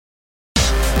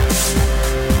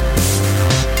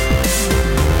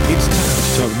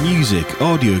music,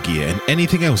 audio gear, and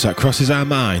anything else that crosses our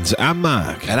minds. I'm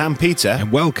Mark. And I'm Peter.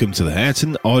 And welcome to the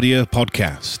Hurton Audio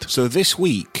Podcast. So this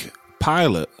week,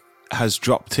 PYLOT has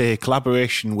dropped a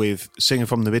collaboration with singer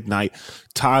from the Midnight,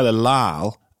 Tyler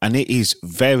Lyle, and it is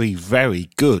very,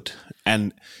 very good.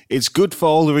 And it's good for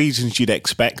all the reasons you'd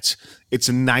expect. It's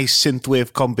a nice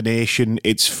synthwave combination.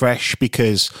 It's fresh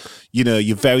because, you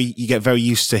get very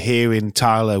used to hearing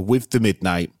Tyler with the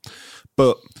Midnight.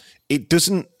 But it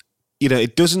doesn't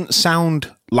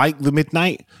sound like the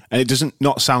Midnight, and it doesn't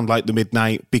not sound like the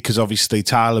Midnight because obviously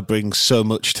Tyler brings so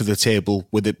much to the table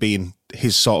with it being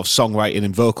his sort of songwriting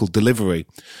and vocal delivery.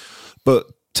 But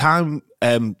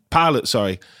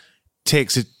PYLOT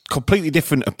takes a completely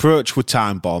different approach with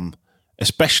Time Bomb,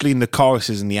 especially in the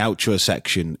choruses and the outro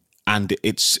section, and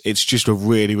it's just a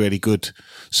really, really good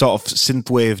sort of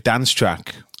synthwave dance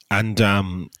track. And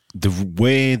the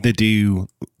way they do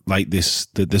like this,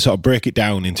 they sort of break it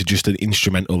down into just an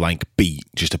instrumental like beat,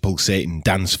 just a pulsating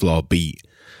dance floor beat,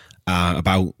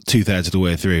 about 2/3 of the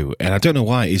way through. And I don't know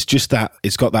why, it's just that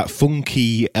it's got that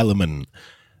funky element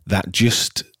that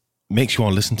just makes you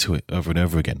want to listen to it over and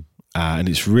over again. And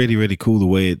it's really, really cool the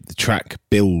way the track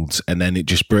builds, and then it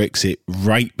just breaks it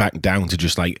right back down to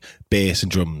just like bass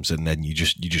and drums, and then you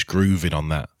just grooving on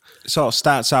that. It sort of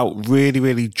starts out really,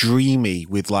 really dreamy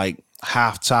with like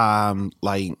halftime,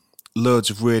 like loads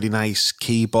of really nice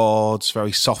keyboards,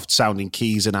 very soft sounding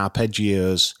keys and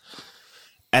arpeggios.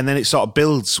 And then it sort of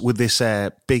builds with this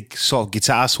big sort of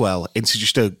guitar swell into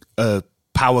just a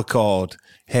power chord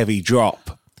heavy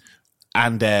drop.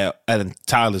 And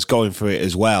Tyler's going for it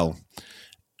as well.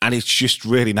 And it's just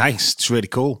really nice. It's really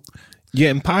cool. Yeah,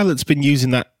 and PYLOT's been using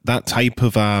that type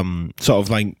of sort of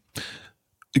like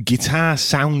guitar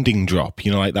sounding drop,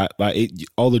 like that. Like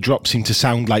all the drops seem to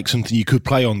sound like something you could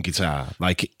play on guitar,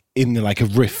 like in like a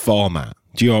riff format.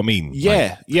 Do you know what I mean?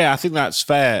 Yeah, I think that's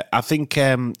fair. I think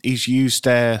he's used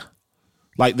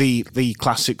like the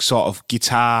classic sort of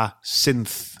guitar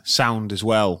synth sound as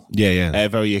well. Yeah.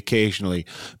 Very occasionally.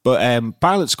 But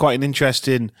PYLOT's quite an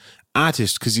interesting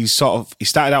artist because he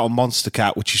started out on Monster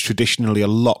Cat, which is traditionally a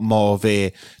lot more of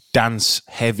a dance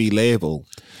heavy label.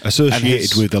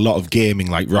 Associated with a lot of gaming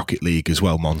like Rocket League as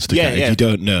well, Monster Cat. If you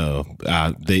don't know,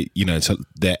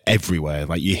 they're everywhere.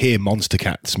 Like you hear Monster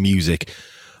Cat's music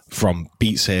from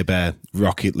Beat Saber,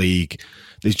 Rocket League.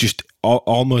 There's just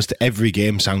almost every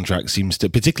game soundtrack seems to,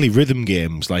 particularly rhythm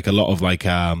games, like a lot of like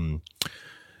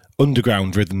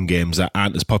underground rhythm games that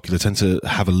aren't as popular tend to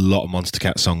have a lot of Monster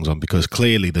Cat songs on because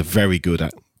clearly they're very good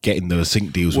at getting those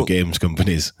sync deals with games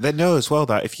companies. They know as well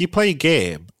that if you play a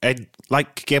game, and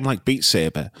like a game like Beat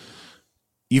Saber,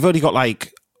 you've only got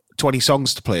like 20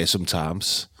 songs to play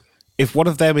sometimes. If one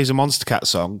of them is a Monster Cat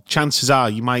song, chances are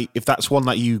you might, if that's one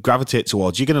that you gravitate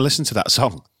towards, you're going to listen to that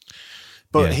song.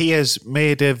 But he has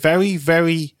made a very,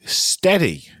 very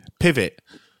steady pivot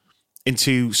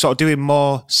into sort of doing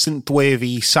more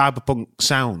synthwavey cyberpunk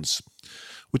sounds,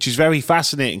 which is very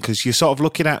fascinating because you're sort of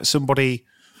looking at somebody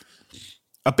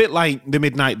a bit like the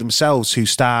Midnight themselves who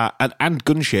start, and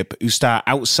Gunship, who start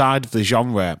outside of the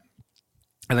genre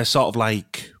and are sort of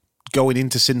like going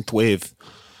into synthwave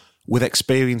with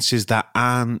experiences that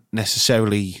aren't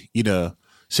necessarily,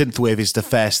 synthwave is the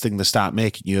first thing they start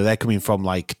making. They're coming from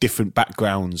like different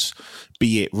backgrounds,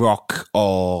 be it rock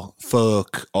or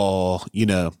folk or,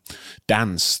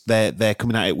 dance. They're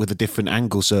coming at it with a different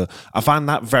angle. So I find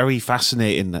that very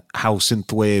fascinating how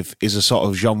synthwave is a sort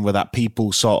of genre that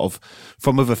people sort of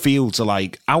from other fields are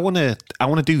like, I want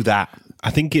to do that.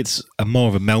 I think it's more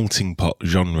of a melting pot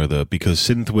genre though, because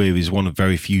synthwave is one of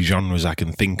very few genres I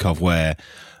can think of where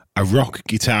a rock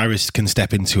guitarist can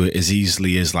step into it as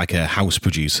easily as like a house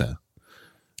producer.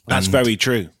 That's very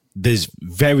true. There's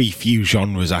very few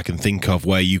genres I can think of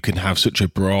where you can have such a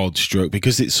broad stroke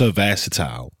because it's so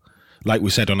versatile. Like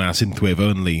we said on our Synthwave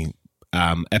Only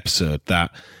episode,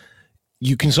 that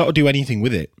you can sort of do anything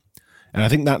with it. And I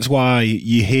think that's why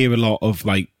you hear a lot of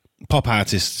like pop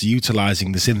artists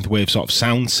utilising the synthwave sort of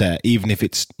sound set, even if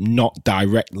it's not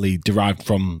directly derived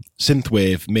from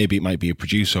synthwave. Maybe it might be a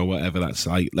producer or whatever that's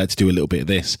like, let's do a little bit of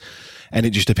this. And it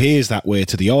just appears that way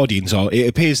to the audience, or it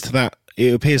appears that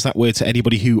way to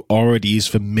anybody who already is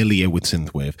familiar with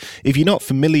synthwave. If you're not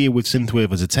familiar with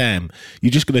synthwave as a term,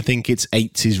 you're just going to think it's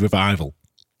 80s revival.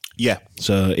 Yeah.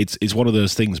 So it's one of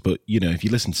those things, but if you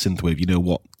listen to synthwave, you know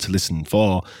what to listen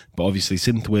for. But obviously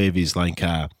synthwave is like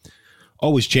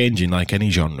always changing like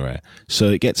any genre. So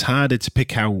it gets harder to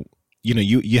pick out,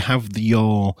 you have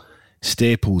your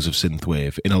staples of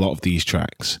synthwave in a lot of these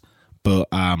tracks, but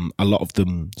a lot of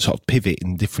them sort of pivot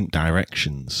in different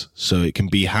directions. So it can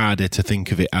be harder to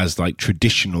think of it as like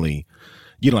traditionally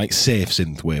like safe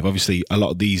synthwave. Obviously, a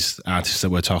lot of these artists that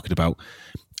we're talking about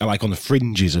are like on the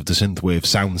fringes of the synthwave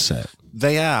sound set.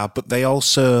 They are, but they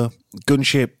also,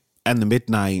 Gunship and the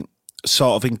Midnight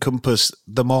sort of encompass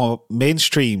the more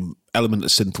mainstream element of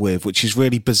synthwave, which is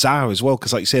really bizarre as well,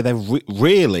 because like you say, they're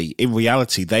really, in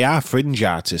reality, they are fringe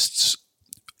artists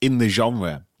in the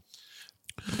genre.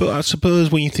 But I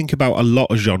suppose when you think about a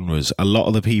lot of genres, a lot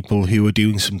of the people who are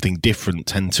doing something different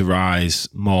tend to rise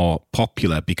more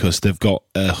popular because they've got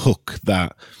a hook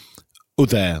that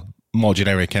other more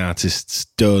generic artists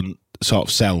don't sort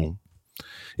of sell.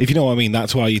 If you know what I mean,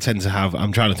 that's why you tend to have,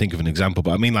 I'm trying to think of an example,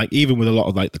 but I mean, like, even with a lot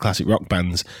of like the classic rock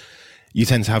bands, you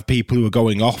tend to have people who are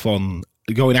going out on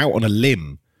a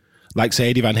limb, like say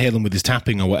Eddie Van Halen with his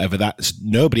tapping or whatever, that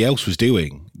nobody else was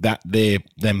doing, that they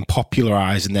then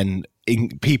popularise and then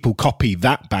people copy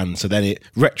that band. So then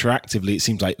retroactively, it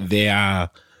seems like they are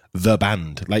the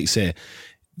band. Like say,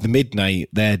 The Midnight,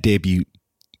 their debut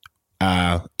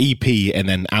EP and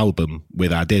then album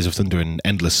with Days of Thunder and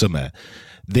Endless Summer,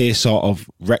 they sort of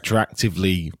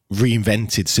retroactively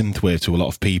reinvented synthwave to a lot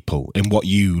of people in what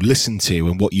you listen to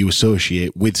and what you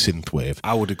associate with synthwave.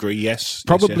 I would agree, yes.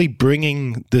 Probably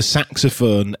bringing the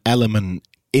saxophone element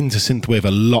into synthwave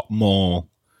a lot more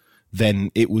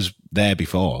than it was there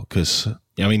before. Because,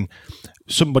 I mean,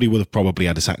 somebody would have probably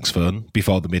had a saxophone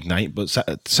before The Midnight, but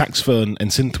saxophone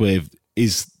and synthwave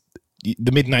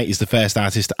The Midnight is the first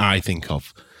artist I think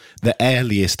of, the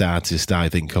earliest artist I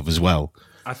think of as well.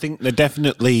 I think they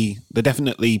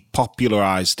definitely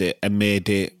popularized it and made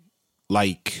it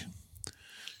like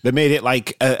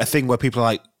a thing where people are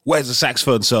like, where's the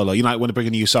saxophone solo? You know, like when they bring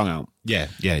a new song out. Yeah.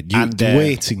 You're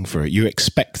waiting for it. You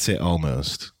expect it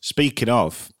almost. Speaking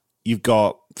of, you've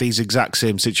got these exact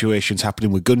same situations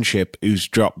happening with Gunship, who's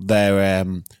dropped their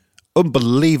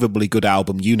unbelievably good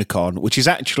album, Unicorn, which is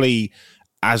actually,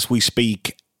 as we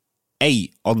speak,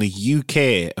 8 on the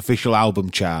UK official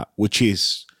album chart, which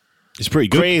is... It's pretty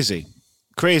good.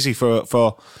 Crazy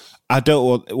for I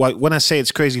don't, when I say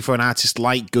it's crazy for an artist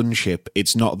like Gunship,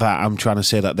 it's not that I'm trying to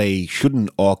say that they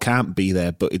shouldn't or can't be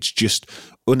there, but it's just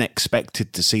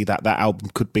unexpected to see that album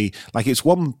could be, like, it's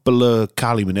one below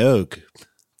Kylie Minogue.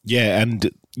 Yeah,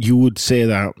 and you would say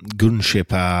that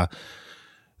Gunship are,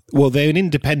 well, they're an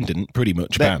independent, pretty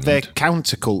much, band. They're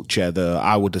counterculture, though,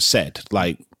 I would have said.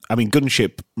 Like, I mean,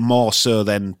 Gunship more so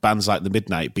than bands like The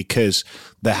Midnight, because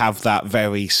they have that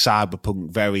very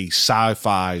cyberpunk, very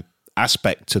sci-fi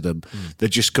aspect to them. They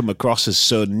just come across as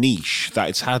so niche that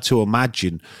it's hard to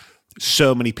imagine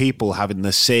so many people having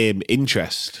the same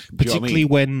interest. Particularly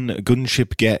when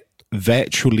Gunship get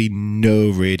virtually no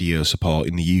radio support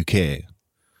in the UK.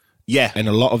 Yeah. And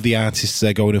a lot of the artists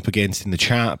they're going up against in the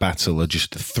chart battle are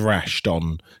just thrashed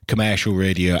on commercial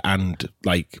radio and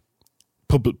like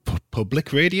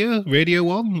public radio, Radio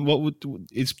 1.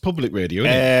 It's public radio,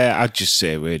 isn't it? I'd just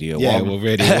say Radio 1. Yeah, well,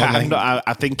 Radio 1.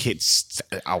 I think it's.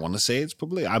 I want to say it's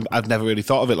public. I've never really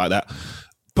thought of it like that.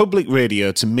 Public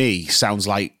radio to me sounds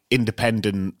like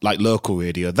independent, like local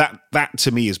radio. That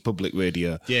to me is public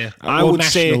radio. Yeah, I would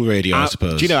say national radio. I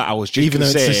suppose. Do you know? I was just even though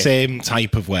say it's the same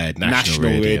type of word.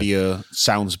 National radio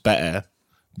sounds better.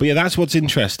 But yeah, that's what's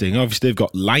interesting. Obviously, they've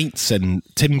got Lights and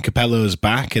Tim Capello's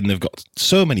back, and they've got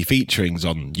so many featurings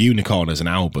on Unicorn as an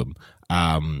album.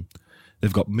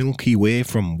 They've got Milky Way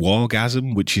from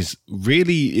Wargasm, which is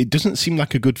really, it doesn't seem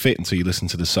like a good fit until you listen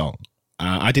to the song.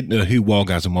 I didn't know who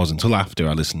Wargasm was until after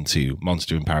I listened to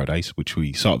Monster in Paradise, which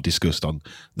we sort of discussed on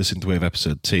the Synthwave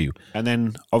episode 2. And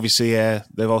then, obviously,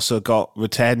 they've also got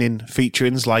returning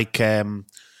featurings like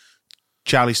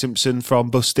Charlie Simpson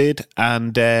from Busted,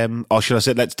 and or should I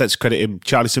say, let's credit him,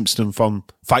 Charlie Simpson from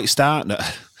Fight Star, no,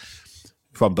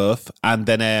 from both, and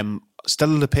then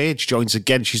Stella LePage joins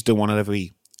again. She's done one on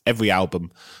every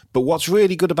album. But what's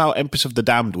really good about Empress of the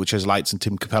Damned, which has Lights and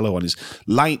Tim Capello on, is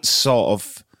Lights sort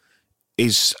of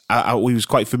is we was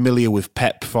quite familiar with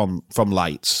Pep from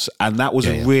Lights, and that was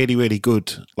really, really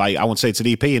good. Like, I won't say it's an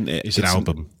EP, isn't it? It's an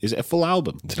album. Is it a full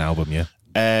album? It's an album, yeah.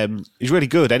 It's really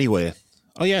good anyway.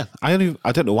 Oh yeah, I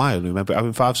don't know why I only remember it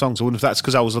having 5 songs. I wonder if that's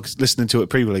because I was listening to it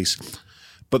pre-release.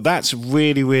 But that's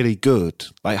really, really good.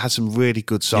 Like, it has some really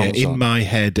good songs. Yeah, In My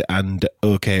Head and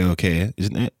Okay,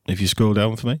 isn't it? If you scroll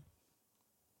down for me.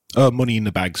 Oh, Money in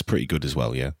the Bag's pretty good as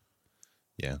well. Yeah,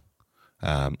 yeah,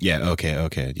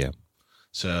 Okay, yeah.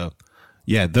 So,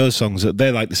 yeah, those songs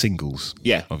they're like the singles.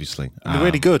 Yeah, obviously, they're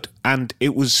really good. And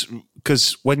it was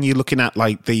because when you're looking at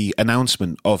like the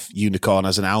announcement of Unicorn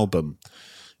as an album,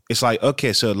 it's like,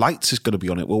 okay, so Lights is going to be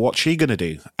on it. Well, what's she going to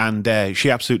do? And she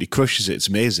absolutely crushes it. It's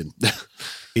amazing.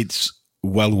 It's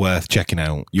well worth checking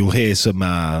out. You'll hear some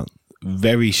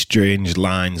very strange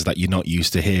lines that you're not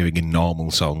used to hearing in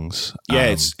normal songs. Yeah,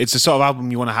 it's the sort of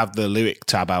album you want to have the lyric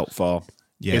tab out for.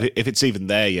 Yeah. If it's even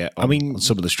there yet. On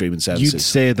some of the streaming services. You'd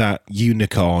say that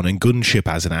Unicorn and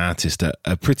Gunship as an artist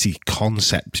are pretty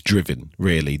concept driven,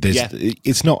 really.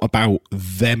 It's not about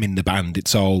them in the band.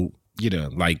 It's all,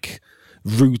 like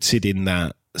rooted in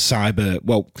that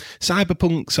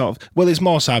cyberpunk sort of. Well, it's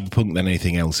more cyberpunk than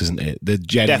anything else, isn't it?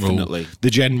 Definitely.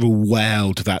 The general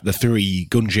world that the 3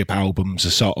 Gunship albums are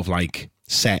sort of like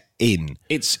set in.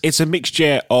 It's a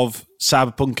mixture of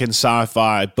cyberpunk and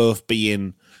sci-fi both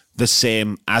being the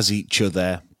same as each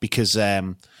other, because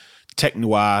tech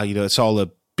noir, it's all a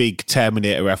big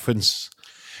Terminator reference.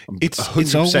 It's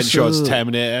 100% sure it's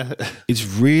Terminator. It's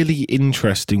really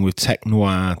interesting with tech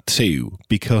noir too,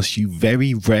 because you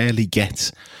very rarely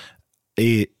get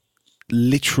a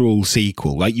literal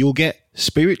sequel. Like, you'll get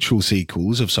spiritual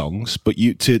sequels of songs, but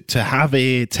to have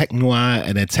a tech noir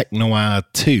and a tech noir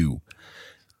 2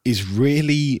 is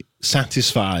really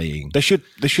satisfying. They should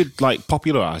like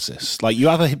popularize this. Like, you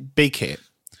have a big hit,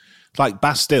 like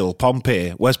Bastille,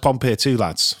 Pompeii. Where's Pompeii 2,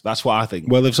 lads? That's what I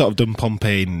think. Well, they've sort of done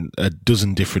Pompeii in a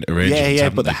dozen different arrangements. Yeah,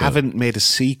 but they haven't made a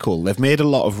sequel. They've made a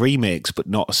lot of remakes, but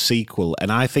not a sequel.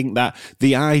 And I think that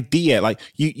the idea, like,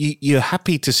 you're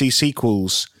happy to see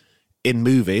sequels in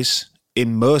movies,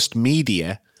 in most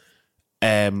media.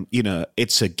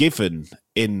 It's a given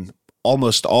in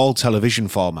almost all television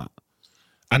format.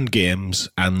 And games,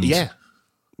 and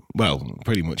well,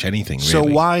 pretty much anything, really. So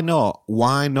why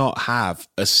not have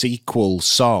a sequel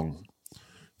song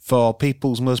for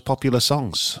people's most popular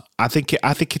songs? I think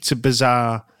it's a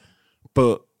bizarre,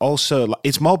 but also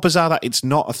it's more bizarre that it's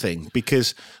not a thing,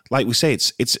 because, like we say,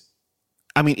 it's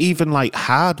I mean, even like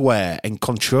hardware and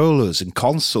controllers and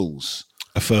consoles,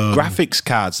 graphics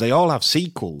cards, they all have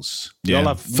sequels. They all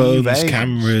have phones,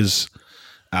 cameras,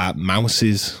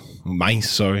 mice,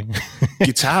 sorry.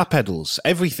 Guitar pedals,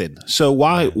 everything. So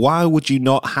why would you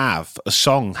not have a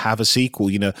song have a sequel?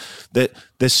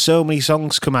 There's so many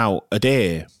songs come out a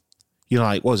day.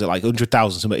 Like, what was it, like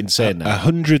 100,000, something insane now?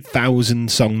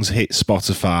 100,000 songs hit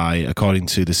Spotify, according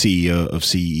to the CEO of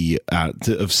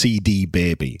CD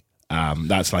Baby.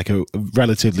 That's like a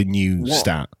relatively new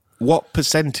stat. What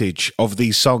percentage of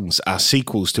these songs are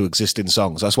sequels to existing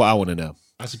songs? That's what I want to know.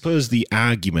 I suppose the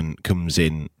argument comes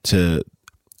in to...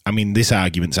 I mean, this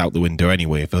argument's out the window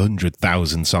anyway. If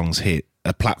 100,000 songs hit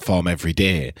a platform every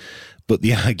day, but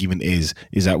the argument is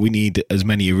that we need as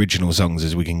many original songs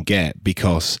as we can get,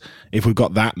 because if we've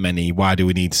got that many, why do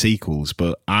we need sequels?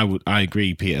 But I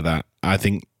agree, Peter, that I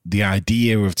think the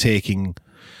idea of taking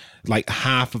like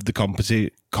half of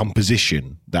the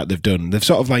composition that they've done, they've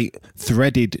sort of like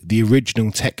threaded the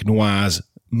original tech noir's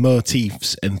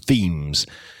motifs and themes,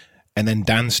 and then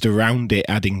danced around it,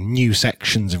 adding new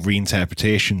sections and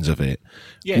reinterpretations of it,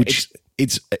 which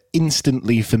it's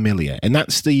instantly familiar. And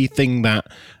that's the thing that,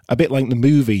 a bit like the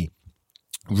movie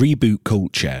reboot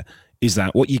culture, is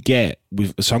that what you get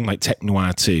with a song like Tech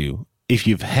Noir 2, if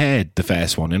you've heard the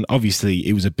first one, and obviously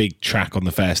it was a big track on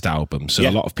the first album, so a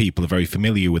lot of people are very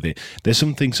familiar with it. There's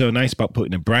something so nice about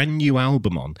putting a brand new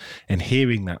album on and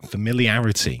hearing that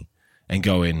familiarity and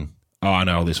going... oh, I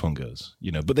know how this one goes,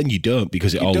 but then you don't,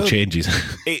 because it all changes.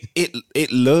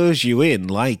 It lures you in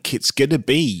like it's gonna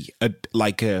be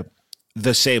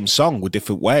the same song with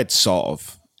different words, sort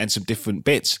of, and some different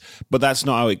bits. But that's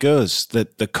not how it goes.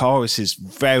 The chorus is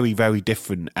very, very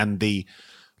different, and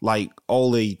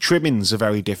all the trimmings are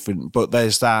very different. But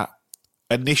there's that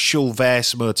initial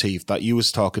verse motif that you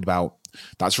was talking about.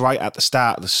 That's right at the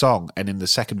start of the song, and in the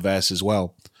second verse as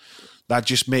well. That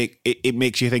just it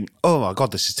makes you think, oh my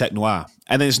God, this is tech noir.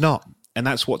 And it's not. And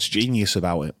that's what's genius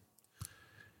about it.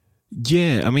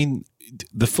 Yeah, I mean,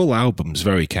 the full album's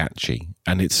very catchy.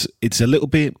 And it's a little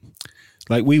bit,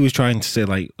 like we was trying to say,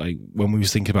 like when we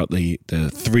was thinking about the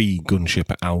 3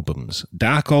 Gunship albums,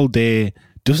 Dark All Day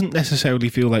doesn't necessarily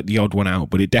feel like the odd one out,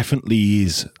 but it definitely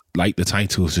is, like the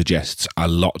title suggests, a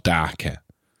lot darker.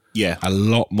 Yeah. A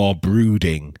lot more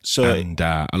brooding, and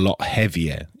a lot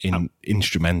heavier in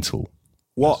instrumental.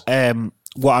 What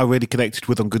I really connected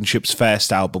with on Gunship's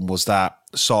first album was that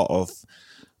sort of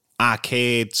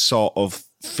arcade sort of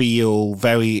feel.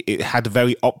 It had a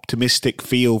very optimistic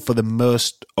feel for the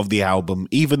most of the album,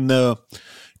 even though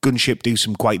Gunship do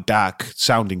some quite dark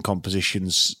sounding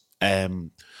compositions,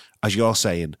 as you're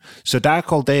saying. So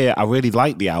Dark All Day, I really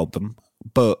liked the album,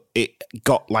 but it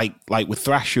got like with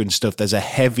Thrasher and stuff, there's a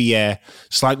heavier,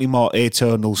 slightly more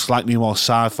atonal, slightly more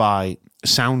sci-fi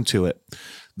sound to it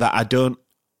that I don't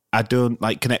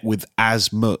like connect with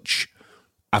as much.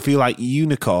 I feel like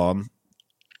Unicorn,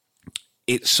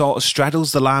 it sort of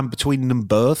straddles the line between them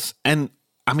both, and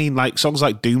I mean, like songs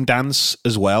like Doom Dance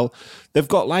as well. They've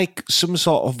got like some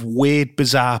sort of weird,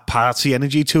 bizarre party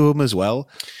energy to them as well.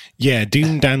 Yeah,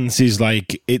 Doom Dance is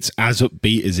like, it's as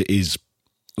upbeat as it is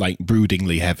like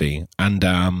broodingly heavy. And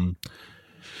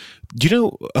you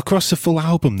know, across the full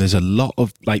album, there's a lot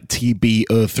of like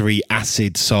TB03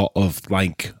 acid sort of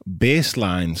like bass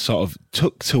lines sort of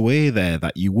tucked away there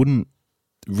that you wouldn't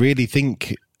really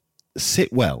think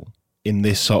sit well in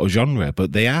this sort of genre,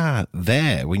 but they are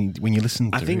there when you listen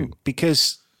to it. I think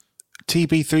because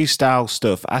TB3 style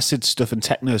stuff, acid stuff and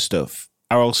techno stuff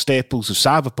are all staples of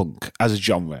cyberpunk as a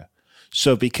genre.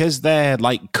 So because they're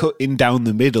like cutting down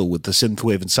the middle with the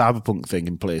synthwave and cyberpunk thing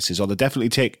in places, or they definitely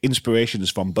take inspirations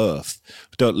from both,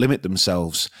 but don't limit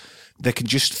themselves, they can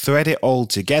just thread it all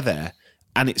together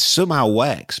and it somehow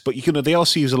works. But they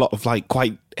also use a lot of like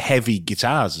quite heavy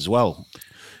guitars as well,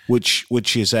 which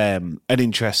is an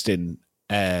interesting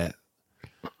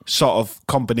sort of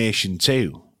combination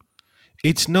too.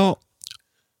 It's not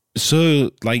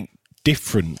so like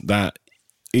different that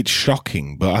it's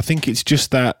shocking, but I think it's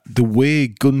just that the way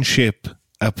Gunship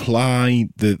apply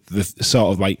the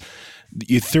sort of like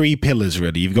your three pillars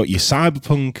really. You've got your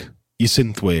cyberpunk, your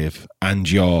synthwave,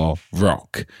 and your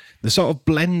rock. They sort of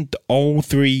blend all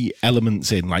three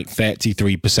elements in like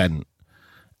 33%.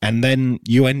 And then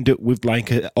you end up with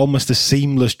like almost a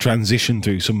seamless transition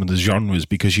through some of the genres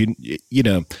because you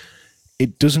know,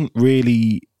 it doesn't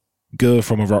really go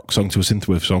from a rock song to a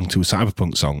synthwave song to a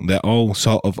cyberpunk song. They're all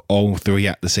sort of all three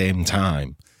at the same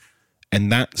time.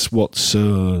 And that's what's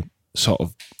so sort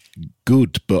of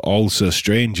good but also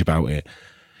strange about it.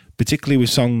 Particularly with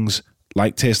songs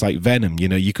like Taste Like Venom, you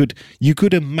know, you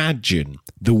could imagine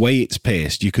the way it's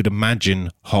paced, you could imagine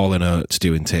Hall & Oates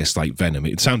doing Taste Like Venom.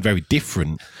 It'd sound very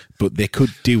different, but they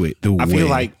could do it the way. I feel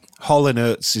like Hall &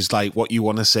 Oates is like what you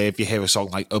want to say if you hear a song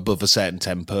like above a certain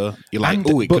tempo. You're like,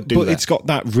 could do that. But it's got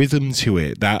that rhythm to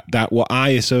it, that what I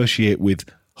associate with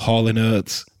Hall &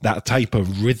 Oates, that type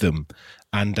of rhythm.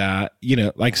 And, you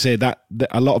know, like I say, that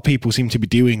a lot of people seem to be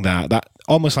doing that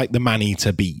almost like the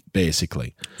Man-Eater beat,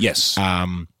 basically. Yes.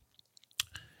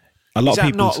 A lot of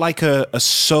people not like a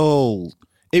soul.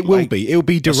 It will be. It'll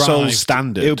be derived. Soul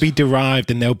standard. It'll be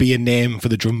derived, and there'll be a name for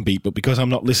the drum beat. But because I'm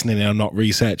not listening and I'm not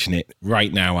researching it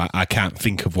right now, I can't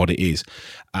think of what it is.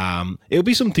 It'll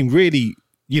be something really,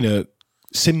 you know,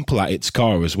 simple at its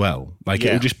core as well. Like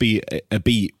it'll just be a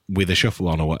beat with a shuffle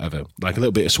on or whatever, like a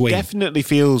little bit of swing. Definitely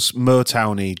feels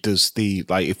Motowny. Does the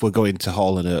like if we're going to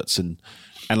Hall & Oates and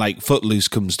like Footloose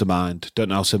comes to mind. Don't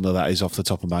know how similar that is off the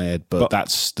top of my head, but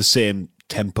that's the same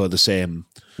tempo, the same.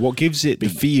 What gives it the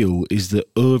feel is the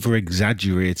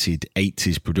over-exaggerated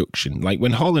 80s production. Like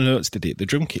when Hall & Oates did it, the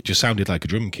drum kit just sounded like a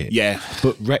drum kit. Yeah.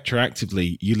 But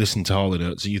retroactively, you listen to Hall &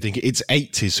 Oates and you think it's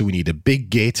 80s, so we need a big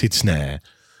gated snare,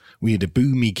 we need a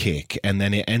boomy kick, and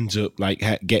then it ends up like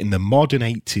getting the modern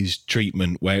 80s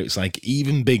treatment where it's like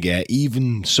even bigger,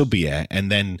 even subbier,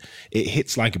 and then it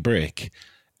hits like a brick.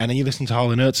 And then you listen to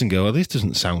Hall & Oates and go, oh, this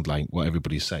doesn't sound like what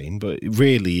everybody's saying, but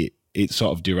really it's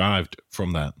sort of derived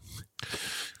from that.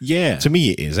 Yeah. To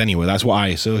me, it is anyway. That's what I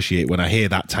associate when I hear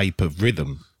that type of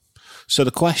rhythm. So the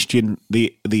question,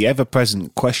 the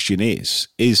ever-present question is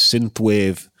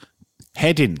synthwave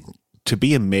heading to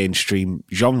be a mainstream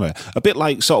genre? A bit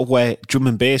like sort of where drum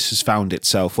and bass has found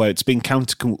itself, where it's been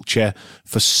counterculture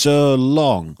for so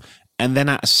long. And then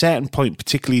at a certain point,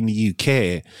 particularly in the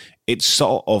UK, it's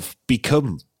sort of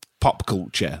become pop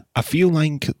culture. I feel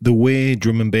like the way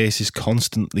drum and bass is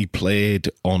constantly played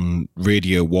on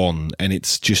Radio 1, and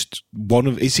it's just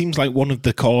it seems like one of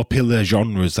the core pillar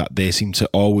genres that they seem to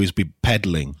always be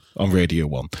peddling on Radio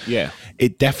 1. Yeah.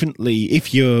 It definitely,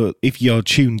 if you're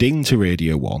tuned into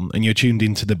Radio 1 and you're tuned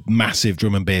into the massive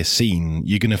drum and bass scene,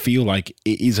 you're going to feel like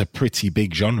it is a pretty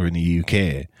big genre in the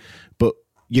UK. But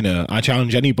you know, I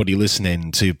challenge anybody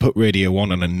listening to put Radio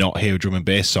 1 on and not hear a drum and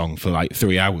bass song for like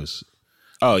 3 hours.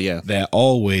 Oh, yeah. They're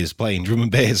always playing drum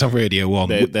and bass on Radio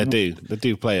 1. They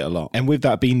do play it a lot. And with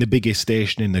that being the biggest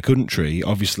station in the country,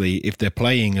 obviously, if they're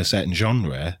playing a certain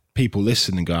genre, people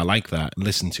listen and go, I like that, and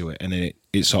listen to it. And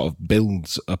it sort of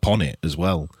builds upon it as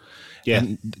well. Yeah.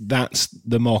 And that's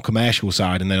the more commercial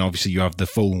side. And then obviously you have the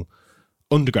full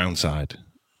underground side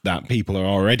that people are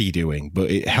already doing.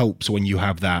 But it helps when you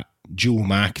have that dual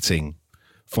marketing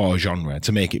for a genre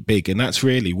to make it big. And that's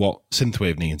really what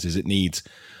synthwave needs, is it needs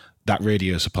that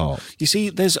radio support. You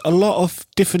see, there's a lot of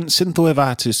different synthwave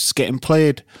artists getting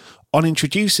played on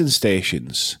introducing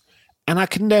stations, and I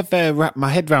can never wrap my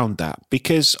head around that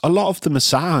because a lot of them are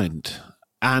signed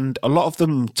and a lot of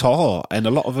them tour and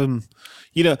a lot of them,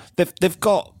 you know, they've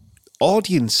got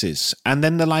audiences, and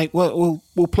then they're like, well,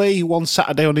 we'll play you one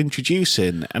Saturday on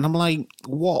Introducing, and I'm like,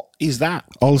 what is that?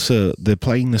 Also, they're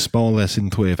playing the smaller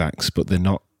synthwave acts, but they're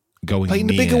not going Playing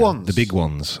the near bigger ones. The big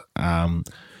ones. And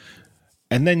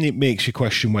then it makes you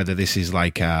question whether this is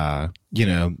like,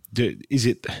 is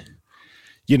it,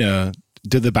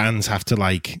 do the bands have to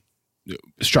like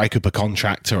strike up a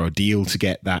contract or a deal to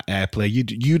get that airplay?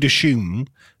 You'd assume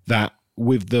that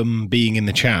with them being in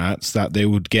the charts that they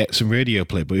would get some radio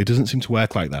play, but it doesn't seem to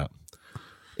work like that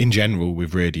in general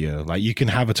with radio. Like you can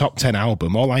have a top 10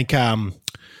 album, or like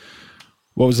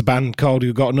what was the band called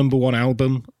who got a number one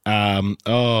album? The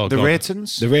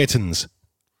Hurtons? The Hurtons.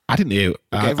 I didn't hear.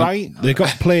 Right? They got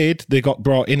played. They got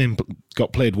brought in and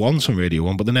got played once on Radio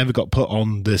 1, but they never got put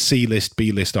on the C list,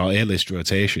 B list, or A list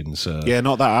rotation. So yeah,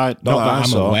 not that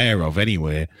I'm aware of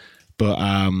anyway. But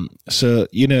so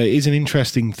it is an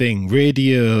interesting thing.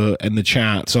 Radio and the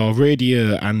charts, or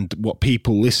radio and what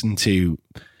people listen to,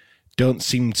 don't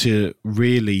seem to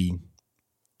really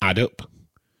add up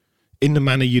in the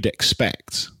manner you'd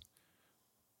expect.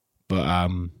 But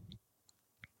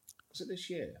was it this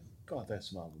year? God, there's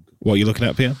some album. What are you looking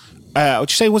at, Pierre?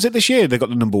 Would you say, was it this year they got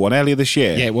the number one, earlier this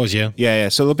year? Yeah, it was, yeah. Yeah.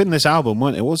 So there've been this album,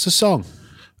 weren't it? What's the song?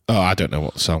 Oh, I don't know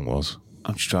what the song was.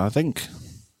 I'm just trying to think.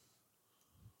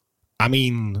 I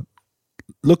mean,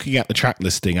 looking at the track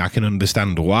listing, I can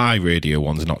understand why Radio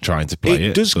 1's not trying to play it.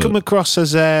 It does come across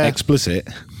as explicit.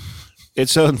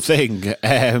 Its own thing.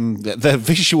 The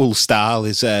visual style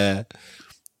is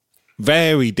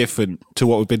very different to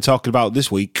what we've been talking about this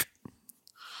week.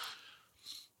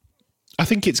 I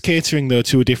think it's catering, though,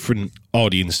 to a different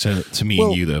audience to me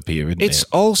and you, though, Peter, isn't it's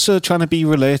also trying to be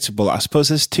relatable. I suppose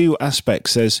there's two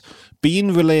aspects. There's being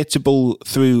relatable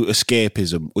through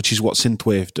escapism, which is what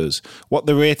synthwave does. What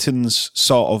the Hurtons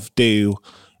sort of do,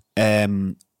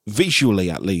 visually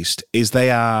at least, is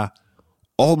they are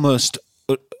almost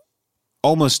too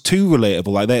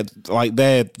relatable.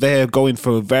 They're going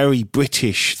for a very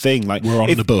British thing. Like we're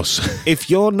on the bus. If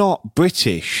you're not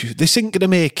British, this ain't going to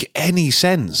make any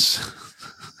sense.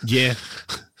 Yeah.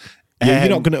 You're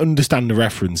not going to understand the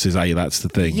references, are you? That's the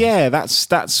thing. Yeah,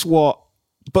 that's what...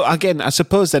 But again, I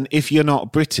suppose then if you're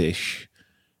not British,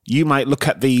 you might look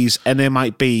at these and there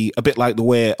might be a bit like the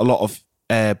way a lot of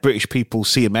British people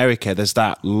see America. There's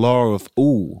that law of,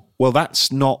 well,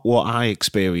 that's not what I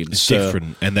experienced. It's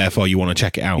different, and therefore you want to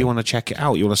check it out. You want to check it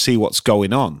out. You want to see what's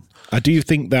going on. I do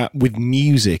think that with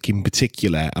music in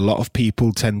particular, a lot of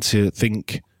people tend to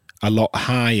think a lot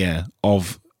higher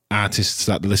of artists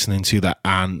that they're listening to that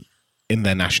aren't in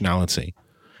their nationality,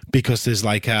 because there's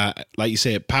like you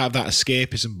say, part of that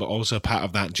escapism, but also part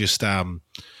of that just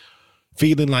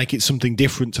feeling like it's something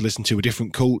different to listen to, a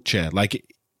different culture. Like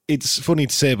it's funny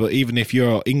to say, but even if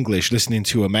you're English listening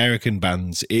to American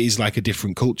bands, it is like a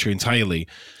different culture entirely.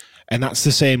 And that's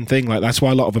the same thing. Like that's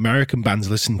why a lot of American bands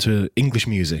listen to English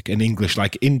music and English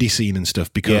like indie scene and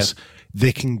stuff, because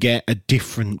they can get a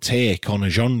different take on a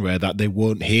genre that they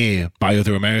won't hear by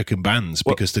other American bands,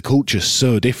 because the culture's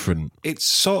so different. It's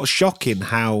sort of shocking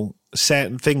how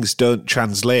certain things don't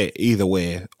translate either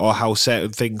way, or how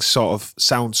certain things sort of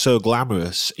sound so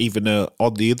glamorous, even though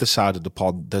on the other side of the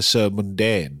pond they're so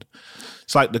mundane.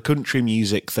 It's like the country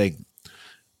music thing.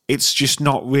 It's just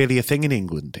not really a thing in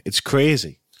England. It's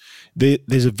crazy.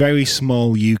 There's a very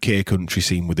small UK country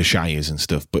scene with the shires and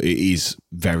stuff, but it is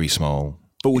very small.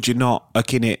 But would you not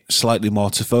akin it slightly more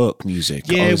to folk music?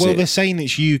 Yeah, well, they're saying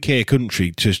it's UK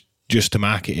country just to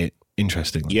market it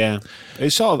interestingly. Yeah,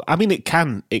 it's sort of. I mean, it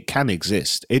can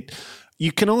exist.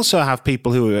 You can also have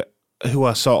people who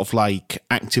are sort of like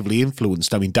actively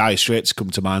influenced. I mean, Dire Straits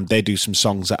come to mind. They do some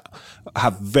songs that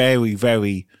have very,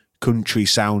 very country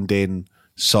sounding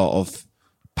sort of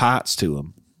parts to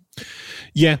them.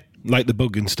 Yeah, like the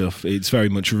Bug and stuff. It's very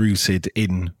much rooted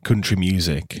in country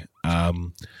music.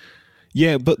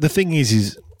 Yeah, but the thing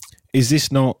is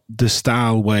this not the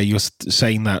style where you're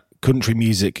saying that country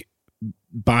music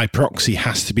by proxy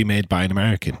has to be made by an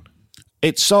American?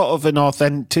 It's sort of an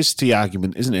authenticity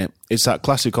argument, isn't it? It's that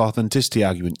classic authenticity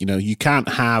argument. You know, you can't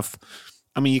have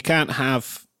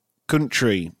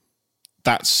country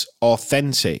that's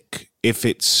authentic if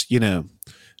it's,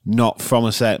 not from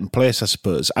a certain place, I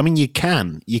suppose. I mean, you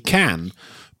can,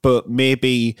 but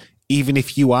maybe even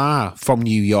if you are from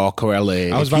New York or LA,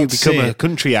 if you become a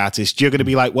country artist, you're going to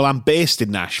be like, well, I'm based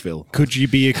in Nashville. Could you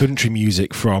be a country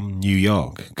music from New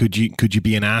York? Could you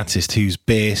be an artist who's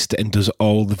based and does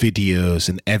all the videos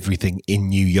and everything in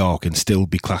New York and still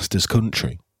be classed as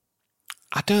country?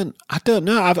 I don't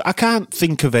know. I can't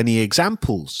think of any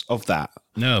examples of that.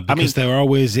 No, because they're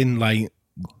always in like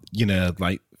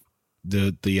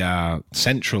the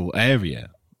central area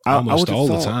almost all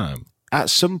the time. at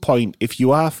some point, if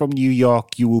you are from New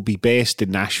York, you will be based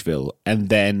in Nashville, and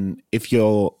then if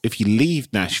you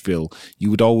leave Nashville, you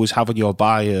would always have on your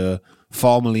bio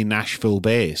formerly Nashville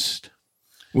based.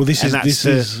 Well, this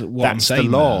is what I'm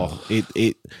saying. The law.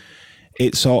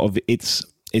 It's sort of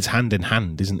it's hand in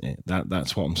hand, isn't it?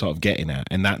 That's what I'm sort of getting at,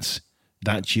 and that's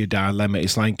your dilemma.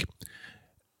 It's like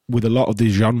with a lot of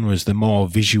these genres, they're more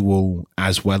visual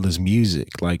as well as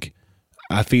music. Like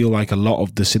I feel like a lot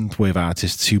of the synthwave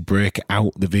artists who break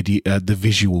out the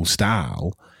visual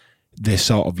style, they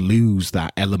sort of lose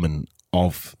that element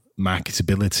of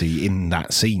marketability in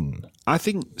that scene. I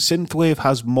think synthwave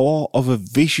has more of a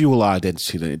visual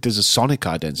identity than it does a sonic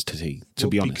identity, to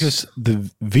be honest. Because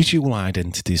the visual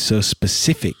identity is so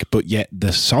specific, but yet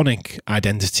the sonic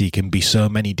identity can be so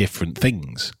many different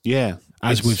things. Yeah.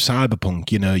 As with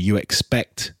Cyberpunk, you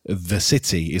expect the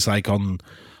city. It's like on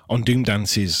Doom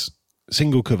Dance's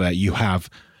single cover, you have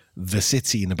the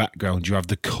city in the background, you have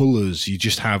the colours, you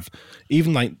just have,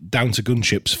 even like down to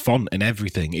Gunship's font and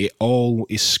everything, it all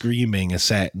is screaming a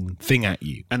certain thing at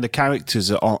you. And the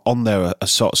characters on there are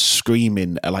sort of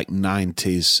screaming like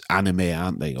 90s anime,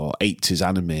 aren't they? Or 80s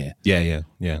anime. Yeah.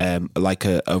 Like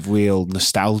a real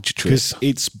nostalgia trip. Because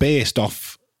it's based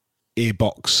off a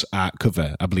box art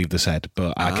cover, I believe they said,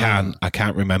 but I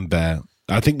can't remember.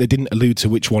 I think they didn't allude to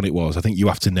which one it was. I think you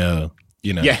have to know.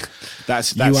 Yeah,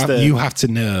 that's you have to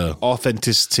know.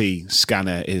 Authenticity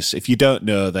scanner is, if you don't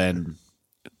know, then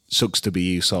sucks to be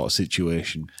you sort of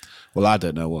situation. Well, I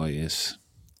don't know what it is.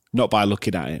 Not by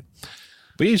looking at it.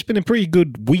 But it's been a pretty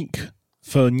good week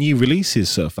for new releases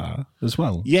so far as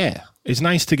well. Yeah. It's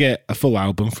nice to get a full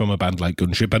album from a band like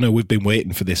Gunship. I know we've been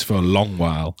waiting for this for a long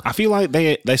while. I feel like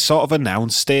they sort of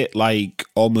announced it like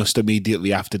almost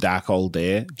immediately after Dark All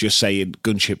Day, just saying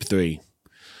Gunship 3.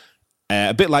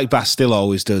 A bit like Bastille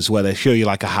always does, where they show you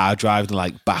like a hard drive and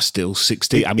like Bastille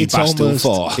 60. Bastille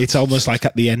 4. It's almost like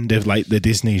at the end of like the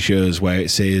Disney shows where it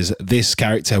says this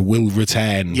character will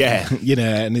return. Yeah.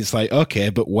 And it's like, okay,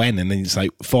 but when? And then it's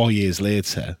like 4 years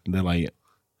later, and they're like,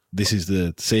 this is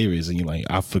the series. And you're like,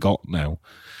 I've forgot now.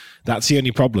 That's the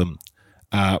only problem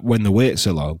when the wait's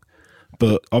so long.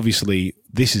 But obviously,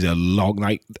 this is a long,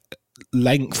 like,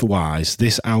 lengthwise,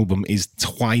 this album is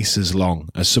twice as long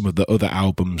as some of the other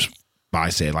albums by,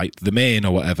 say, like The Main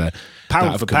or whatever.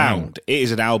 Pound for pound, it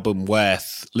is an album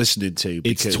worth listening to.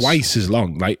 It's twice as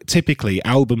long. Like, typically,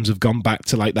 albums have gone back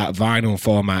to, like, that vinyl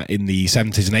format in the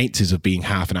 70s and 80s of being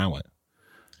half an hour.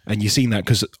 And you've seen that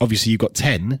because, obviously, you've got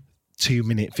 10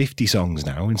 2-minute 50 songs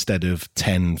now instead of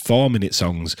 10 4-minute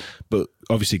songs. But,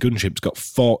 obviously, Gunship's got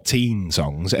 14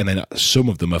 songs, and then some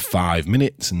of them are 5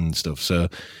 minutes and stuff. So,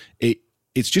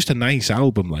 it's just a nice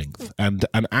album length. And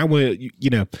an hour,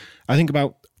 I think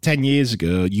about 10 years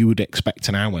ago, you would expect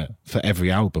an hour for every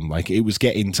album. Like, it was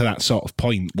getting to that sort of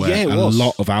point where a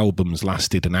lot of albums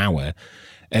lasted an hour.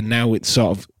 And now it's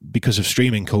sort of because of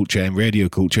streaming culture and radio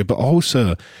culture, but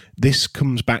also this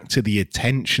comes back to the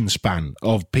attention span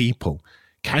of people.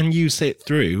 Can you sit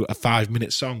through a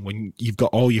 5-minute song when you've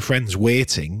got all your friends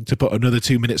waiting to put another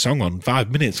 2-minute song on?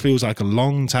 5 minutes feels like a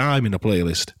long time in a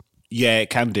playlist. Yeah, it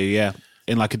can do, yeah.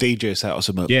 In like a DJ set or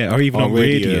something. Yeah, or even on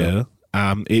radio.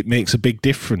 It makes a big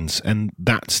difference, and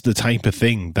that's the type of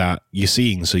thing that you're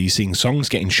seeing. So you're seeing songs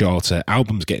getting shorter,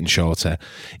 albums getting shorter.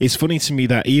 It's funny to me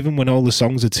that even when all the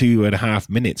songs are 2.5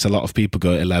 minutes, a lot of people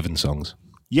go 11 songs.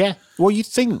 Yeah, well, you'd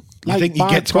think like you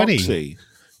get 20. Proxy,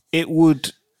 it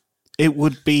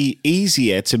would be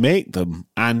easier to make them,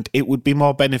 and it would be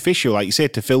more beneficial, like you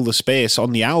said, to fill the space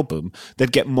on the album.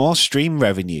 They'd get more stream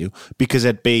revenue because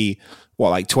there'd be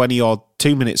 20 or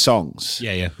 2-minute songs,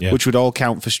 yeah, which would all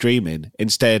count for streaming.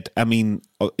 Instead of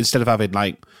having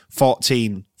like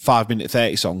 14 5-minute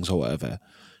 30 songs or whatever.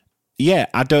 Yeah,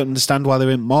 I don't understand why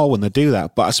there ain't more when they do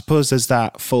that. But I suppose there's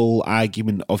that full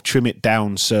argument of trim it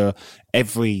down so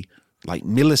every like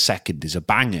millisecond is a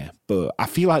banger. But I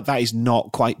feel like that is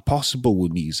not quite possible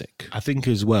with music. I think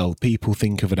as well, people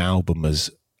think of an album as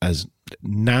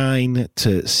 9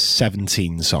 to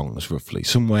 17 songs, roughly,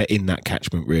 somewhere in that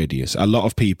catchment radius. A lot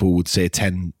of people would say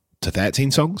 10 to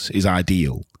 13 songs is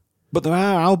ideal. But there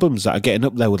are albums that are getting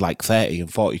up there with like 30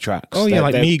 and 40 tracks. Oh, yeah,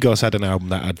 like Migos had an album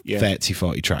that had 30,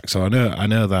 40 tracks. So I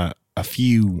know that a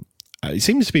few... it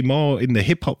seems to be more in the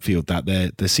hip-hop field that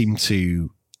they seem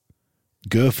to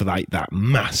go for like that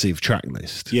massive track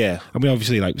list. Yeah. I mean,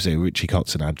 obviously, like we say, Richie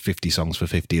Kotzen had 50 songs for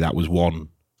 50. That was one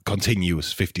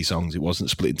continuous 50 songs. It wasn't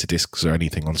split into discs or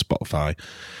anything on Spotify.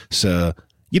 So,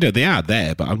 they are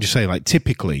there, but I'm just saying, like,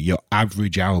 typically your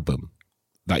average album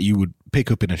that you would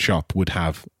pick up in a shop would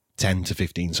have 10 to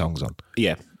 15 songs on.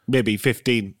 Yeah. maybe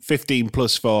 15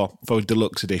 plus for a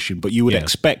deluxe edition, but you would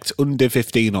expect under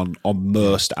 15 on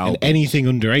most albums. And anything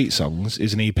under 8 songs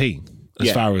is an EP,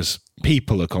 as far as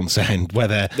people are concerned.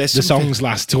 Whether the songs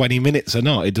last 20 minutes or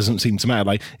not, it doesn't seem to matter.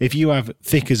 Like, if you have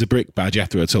Thick as a Brick by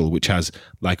Jethro Tull, which has,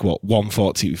 like, what,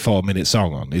 144-minute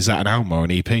song on, is that an album or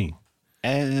an EP?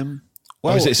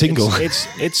 Well, or is it a single?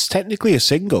 It's technically a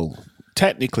single.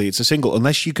 Technically, it's a single,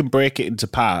 unless you can break it into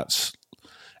parts.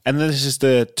 And then this is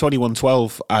the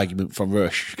 2112 argument from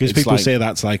Rush. Because people say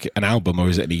that's like an album, or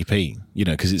is it an EP? You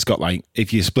know, because it's got like,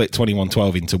 if you split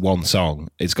 2112 into one song,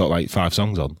 it's got like 5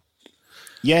 songs on.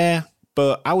 Yeah,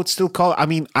 but I would still call it, I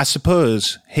mean, I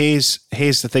suppose here's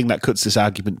the thing that cuts this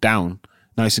argument down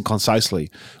nice and concisely.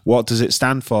 What does it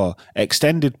stand for?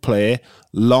 Extended play,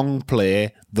 long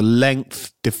play. The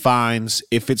length defines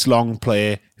if it's long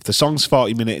play. If the song's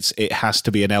 40 minutes, it has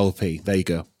to be an LP. There you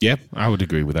go. Yeah, I would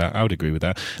agree with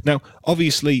that. Now,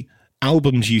 obviously,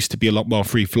 albums used to be a lot more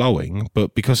free-flowing,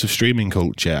 but because of streaming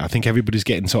culture, I think everybody's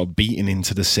getting sort of beaten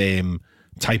into the same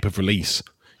type of release.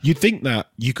 You'd think that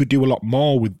you could do a lot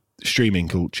more with streaming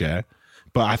culture,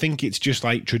 but I think it's just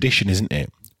like tradition, isn't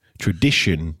it?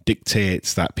 Tradition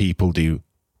dictates that people do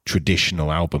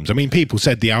traditional albums. I mean, people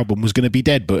said the album was going to be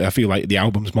dead, but I feel like the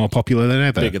album's more popular than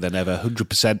ever. Bigger than ever,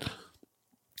 100%.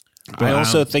 But I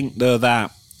also think, though,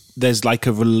 that there's like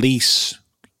a release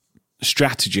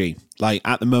strategy. Like,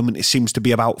 at the moment, it seems to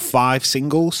be about 5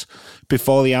 singles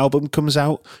before the album comes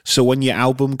out. So when your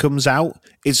album comes out,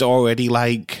 it's already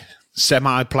like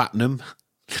semi-platinum.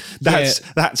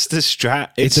 That's the strat.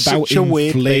 It's about such a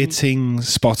inflating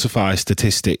Spotify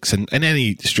statistics and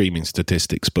any streaming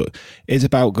statistics, but it's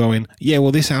about going, yeah,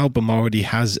 well, this album already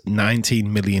has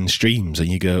 19 million streams, and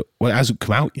you go, well, it hasn't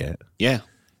come out yet. Yeah.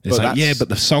 It's but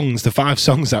the 5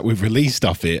 songs that we've released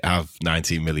off it have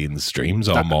 19 million streams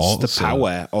or more. That's the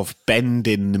power of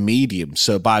bending the medium.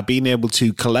 So by being able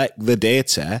to collect the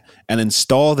data and then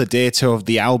store the data of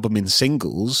the album in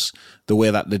singles, the way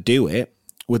that they do it,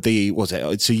 with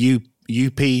it's a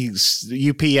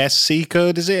UPSC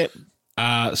code, is it?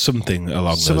 Something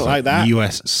along something like that.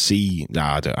 USC.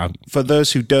 For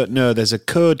those who don't know, there's a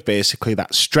code basically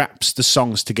that straps the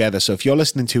songs together. So if you're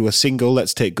listening to a single,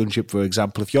 let's take Gunship for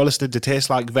example. If you're listening to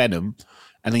Taste Like Venom,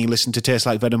 and then you listen to Taste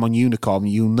Like Venom on Unicorn,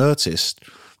 you'll notice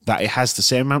that it has the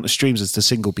same amount of streams as the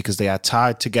single because they are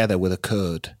tied together with a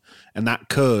code. And that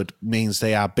code means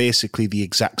they are basically the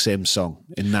exact same song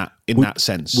in that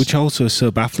sense. Which also is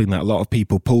so baffling that a lot of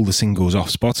people pull the singles off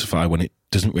Spotify when it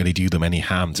doesn't really do them any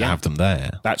harm to have them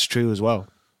there. That's true as well.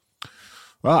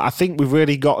 Well, I think we've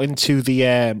really got into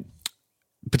the,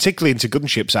 particularly into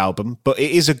Gunship's album, but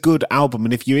it is a good album.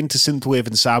 And if you're into synthwave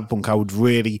and cyberpunk, I would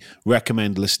really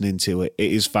recommend listening to it.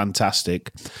 It is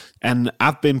fantastic. And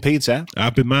I've been Peter.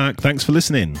 I've been Mark. Thanks for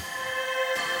listening.